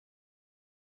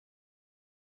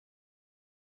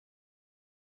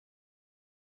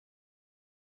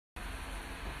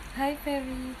Hi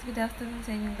fairies! Good afternoon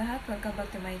sa inyong lahat. Welcome back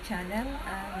to my channel.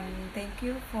 Thank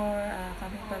you for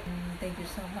coming back. Thank you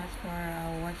so much for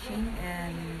watching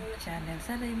and channel.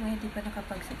 Sana yung mga hindi pa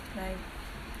nakapag-subscribe,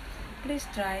 please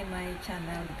try my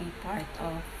channel, be part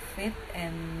of it.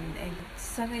 And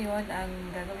sa ngayon,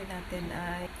 ang gagawin natin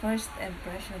ay first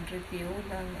impression review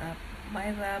ng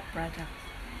MYRA product.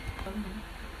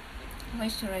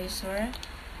 Moisturizer,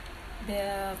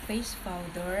 the face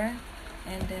powder,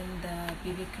 and then the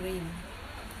BB cream.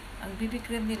 Ang BB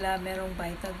cream nila merong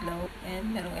Vita Glow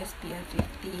and merong SPF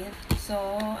 15. So,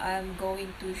 I'm going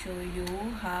to show you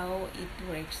how it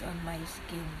works on my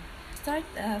skin. Start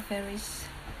fairies.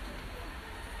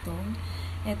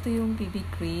 Ito yung BB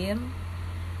cream.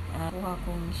 Kuha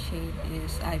kong shade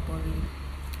is Ivory.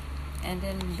 And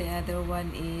then the other one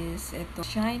is ito,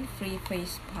 Shine Free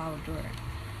Face Powder.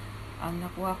 Ang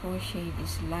nakuha kong shade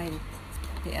is Light.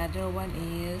 The other one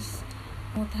is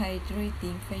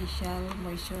Hydrating Facial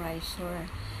Moisturizer,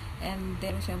 and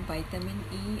then siyang vitamin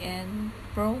E and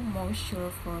Pro Moisture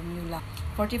Formula.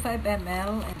 45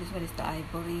 ml, and this one is the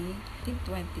Ivory. I think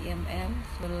 20 ml.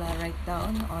 So we'll write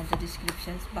down on the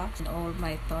description box and all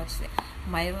my thoughts.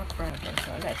 MYRA product.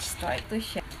 So let's start to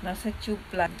share. Nasa tube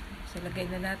lang. So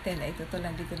lagay na natin. Ito to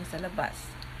lang dito na sa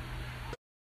labas.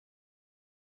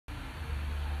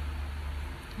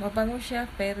 Mabango siya,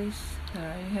 fairies.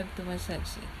 You have to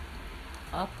massage it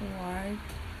upward.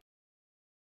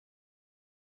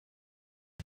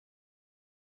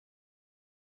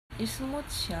 Smooth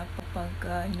siya kapag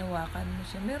hinawakan mo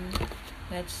siya.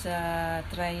 Let's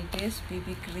try this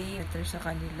BB cream. Ito sa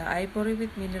kanila. Ivory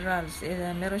with minerals.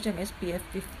 Meron siyang SPF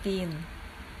 15.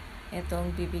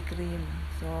 Itong BB cream.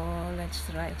 So, let's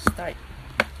try. Start.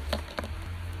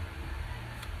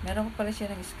 Meron ko pala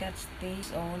siya ng Scotch tape.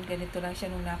 Tzone. Ganito lang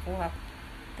siya nung nakuha.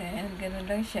 Then,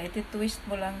 ganun lang siya. Iti-twist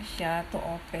mo lang siya to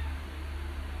open.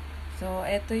 So,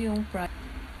 ito yung product.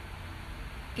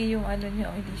 Yung ano niya,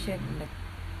 hindi siya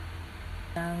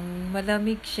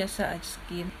malamig siya sa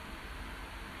skin.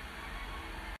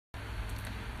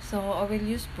 So, I will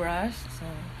use brush. So,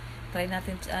 try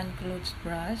natin sa unclosed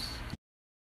brush.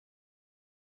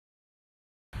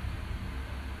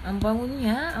 Ang bango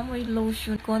niya, amoy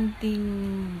lotion. Konting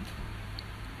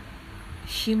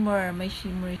shimmer. May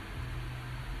shimmery.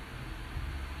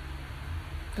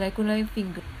 Try ko na yung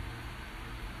finger.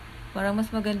 Parang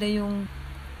mas maganda yung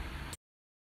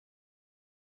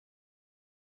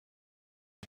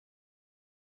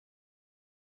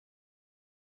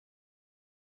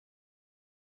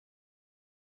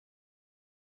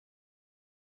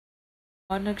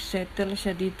nagsettle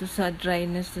siya dito sa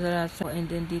dryness and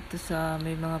then dito sa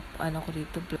may mga ano ko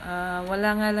dito.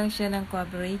 Wala nga lang siya ng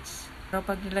coverage. Pero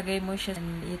pag nilagay mo siya,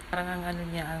 parang ang ano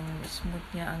niya, ang smooth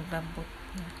niya, ang lambot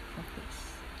niya. Okay.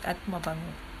 At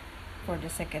mabango for the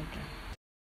second time.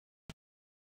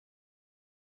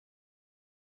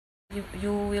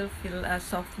 You will feel a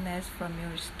softness from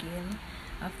your skin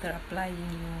after applying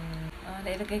yung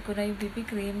nailagay ko na yung BB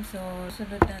cream. So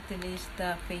sunod natin is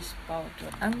the face powder.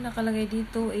 Ang nakalagay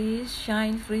dito is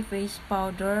Shine Free Face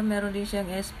Powder. Meron din siyang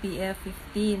SPF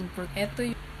 15. Ito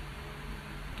yung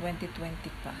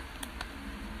 2020 pa.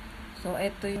 So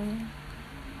ito yung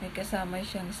may kasama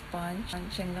siyang sponge. Ang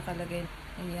siyang nakalagay.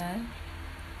 Ayan.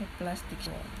 May plastic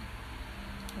siya.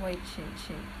 White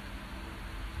shade.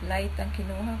 Light ang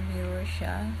kinuha. Mirror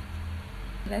siya.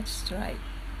 Let's try.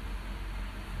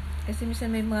 Kasi minsan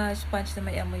may mga sponge na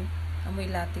may amoy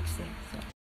latex eh. So,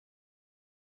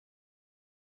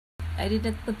 I did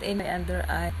not put any under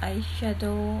eye,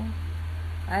 eyeshadow,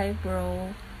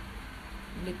 eyebrow,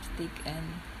 lipstick,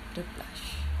 and the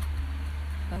blush.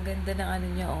 Ang ganda ng ano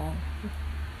niya, oh.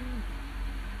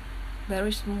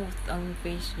 Very smooth ang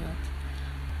face niya.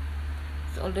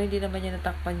 So, although hindi naman niya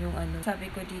natakpan yung ano.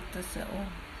 Sabi ko dito sa,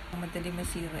 madali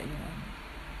masira yung ano.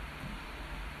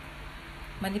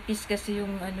 Manipis kasi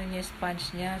yung ano niya,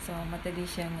 sponge niya. So, madali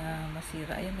siyang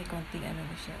masira. Ayan, may konting ano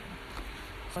na siya.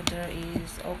 Powder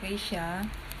is okay siya.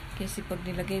 Kasi pag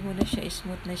nilagay mo na siya,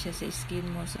 smooth na siya sa skin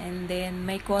mo. And then,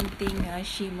 may konting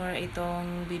shimmer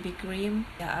itong BB cream.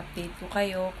 I-update ko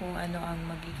kayo kung ano ang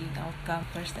magiging outcome,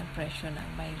 first impression ng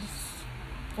MYRA.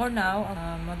 For now,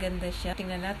 maganda siya.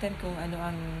 Tingnan natin kung ano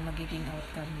ang magiging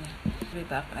outcome niya. Be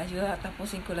back.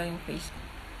 Tapusin ko lang yung face.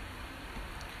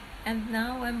 And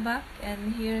now, I'm back.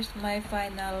 And here's my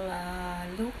final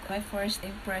look. My first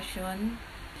impression.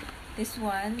 This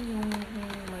one, yung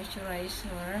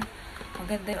moisturizer.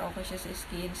 Maganda. Okay siya sa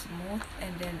skin. Smooth.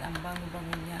 And then, ang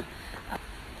bango-bango niya.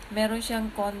 Meron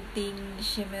siyang konting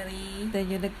shimmery.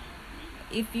 Then,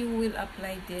 if you will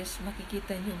apply this,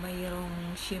 makikita nyo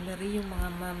mayroong shimmery, yung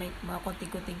mga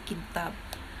konting-konting kintab.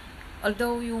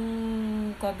 Although yung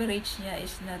coverage niya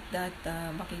is not that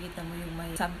makikita mo yung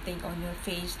may something on your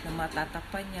face na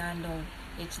matatapan niya. No,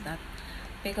 it's not.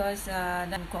 Because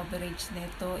ng coverage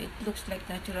nito, it looks like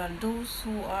natural. Those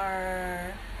who are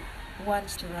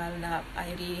once natural na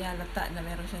ay halata na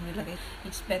meron siyang nilagay,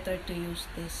 it's better to use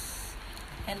this.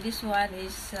 And this one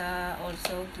is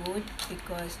also good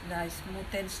because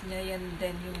na-smoothens niya yan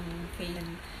then yung face.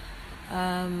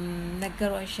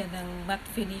 Nagkaroon siya ng matte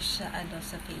finish sa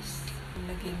sa face.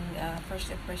 Naging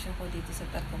first impression ko dito sa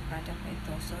tatlong product na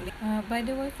ito. So, by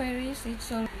the way, Fairies,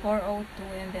 it's all 4:02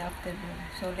 in the afternoon.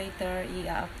 So, later,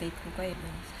 i-update ko kayo.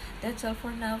 That's all for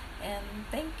now. And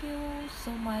thank you so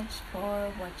much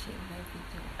for watching my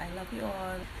video. I love you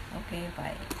all. Okay,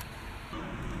 bye.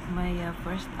 My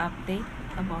first update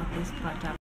about this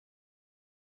product.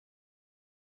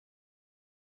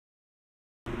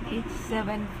 It's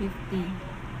 7:50.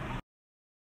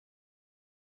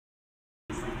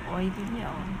 Oily niya,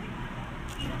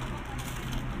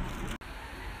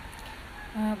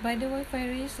 by the way,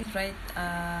 Fairies, write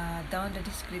down the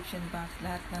description box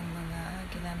lahat ng mga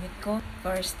ginamit ko.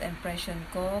 First impression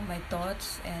ko, my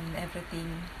thoughts, and everything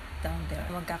down there.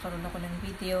 Magkakaroon ako ng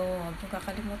video, huwag mo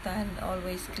kakalimutan,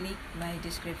 always click my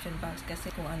description box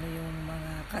kasi kung ano yung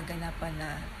mga kaganapan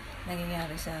na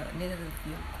nangyayari sa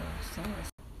nire-review ko. So,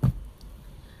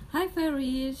 hi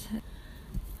Fairies!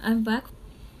 I'm back.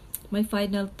 My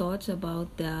final thoughts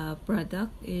about the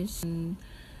product is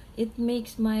it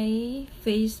makes my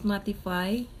face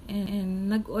mattify and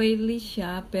nag-oily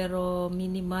siya pero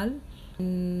minimal.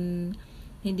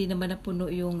 Hindi naman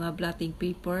napuno yung blotting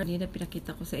paper. Hindi na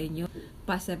pinakita ko sa inyo.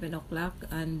 Past 7 o'clock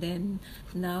and then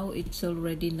now it's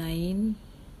already 9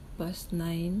 past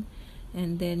 9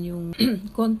 and then yung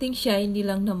konting shiny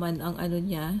lang naman ang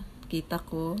niya. Kita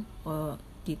ko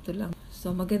dito lang.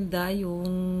 So maganda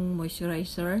yung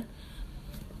moisturizer.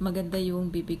 Maganda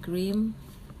yung BB cream.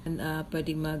 And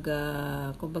pwedeng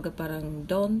kumbaga parang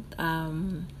don't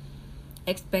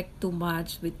expect too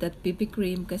much with that BB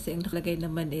cream kasi ang nakalagay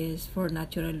naman is for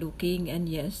natural looking, and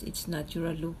yes, it's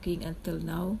natural looking until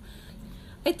now.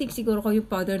 I think siguro ko yung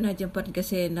powder nandiyan pa rin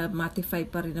kasi na mattify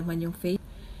pa rin naman yung face.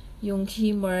 Yung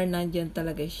shimmer nandiyan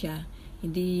talaga siya.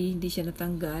 Hindi siya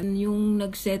natanggal. Yung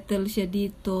nagsettle siya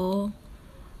dito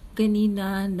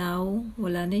kanina, now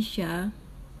wala na siya.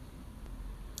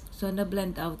 So,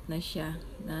 na-blend out na siya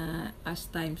na as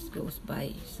times goes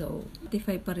by. So,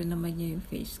 mattify pa rin naman niya yung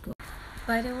face ko.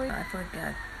 By the way, I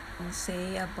forgot to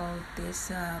say about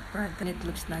this product. It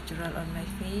looks natural on my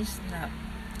face. Na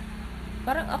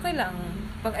parang okay lang.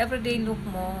 Pag everyday look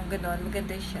mo, gano'n,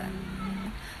 maganda siya.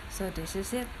 So, this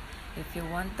is it. If you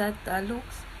want that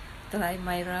looks, try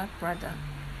MYRA product.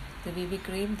 The BB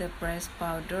cream, the pressed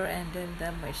powder, and then the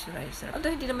moisturizer.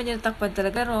 Although hindi naman niya natakpan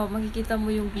talaga, pero makikita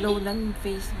mo yung glow ng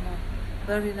face mo.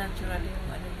 Very natural yung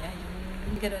niya, yung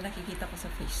hindi gano'n nakikita ko sa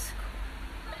face ko.